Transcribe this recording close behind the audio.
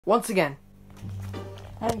Once again,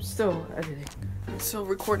 I'm still editing. I'm still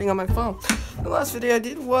recording on my phone. The last video I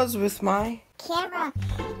did was with my camera.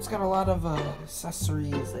 It's got a lot of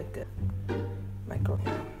accessories, like a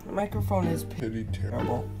microphone. The microphone is pretty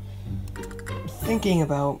terrible. I'm thinking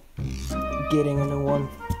about getting a new one,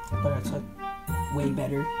 but it's like way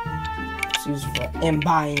better. It's used for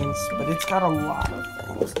ambience, but it's got a lot of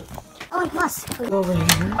things. Oh, and plus, Over here,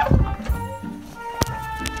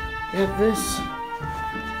 we have this.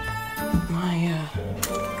 My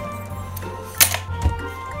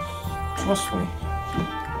trust me.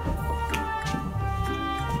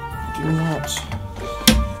 Do not.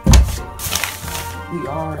 We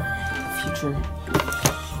are the future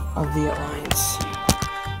of the Alliance.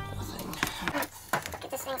 Nothing. Get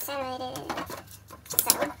this thing simulated. So.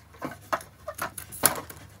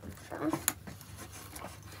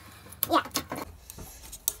 Yeah.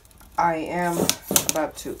 I am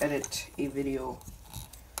about to edit a video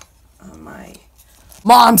on my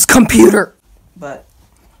mom's computer, but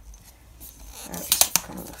that's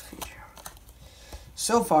kind of the future.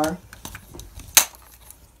 So far,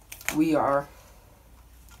 we are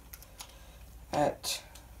at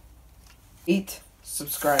 8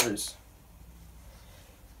 subscribers.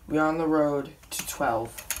 We're on the road to 12.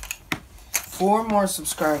 4 more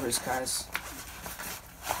subscribers, guys,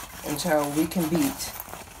 until we can beat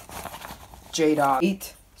Jdawg.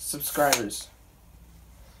 8 subscribers.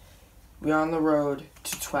 We're on the road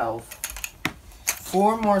to 12.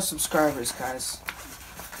 4 more subscribers, guys,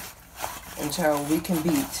 until we can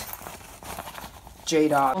beat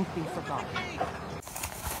Jdawg. Won't be forgotten.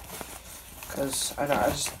 Because I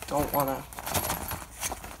just don't want to.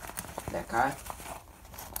 That guy.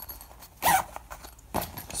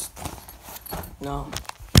 No.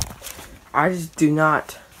 I just do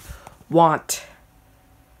not want.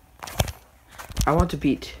 I want to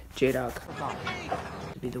beat Jdawg.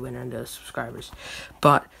 To be the winner and the subscribers.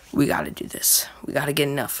 But we gotta do this. We gotta get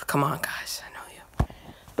enough. Come on, guys. I know you.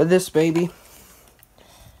 But this baby.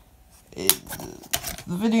 The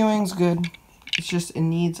videoing's good. It's just it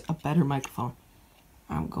needs a better microphone.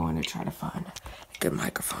 I'm going to try to find a good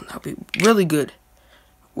microphone. That'll be really good.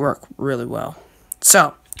 Work really well.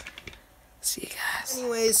 So, see you guys.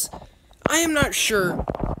 Anyways, I am not sure.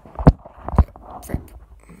 Frick.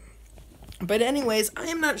 But anyways, I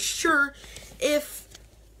am not sure if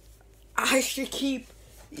I should keep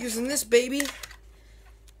using this baby.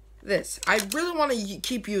 This. I really want to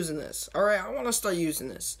keep using this. Alright, I want to start using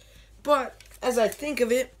this. But, as I think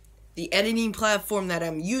of it, the editing platform that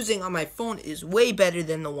I'm using on my phone is way better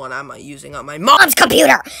than the one I'm using on my mom's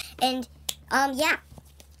computer. And, yeah.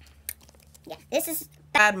 Yeah, this is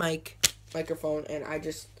bad microphone, and I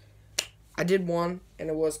did one, and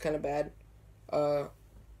it was kind of bad.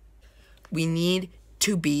 We need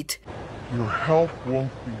to beat. Your health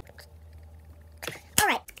won't be.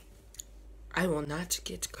 alright. I will not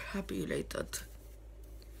get copyrighted.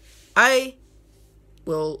 I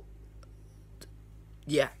will.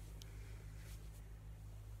 Yeah.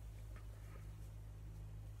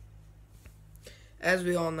 As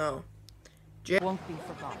we all know, won't be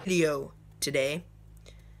forgotten. Video today,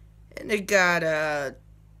 and it got a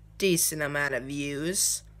decent amount of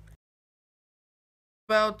views.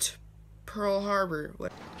 About Pearl Harbor.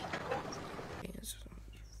 What?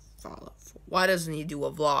 Follow. Why doesn't he do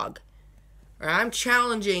a vlog? Alright, I'm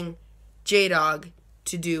challenging Jdawg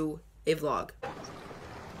to do a vlog.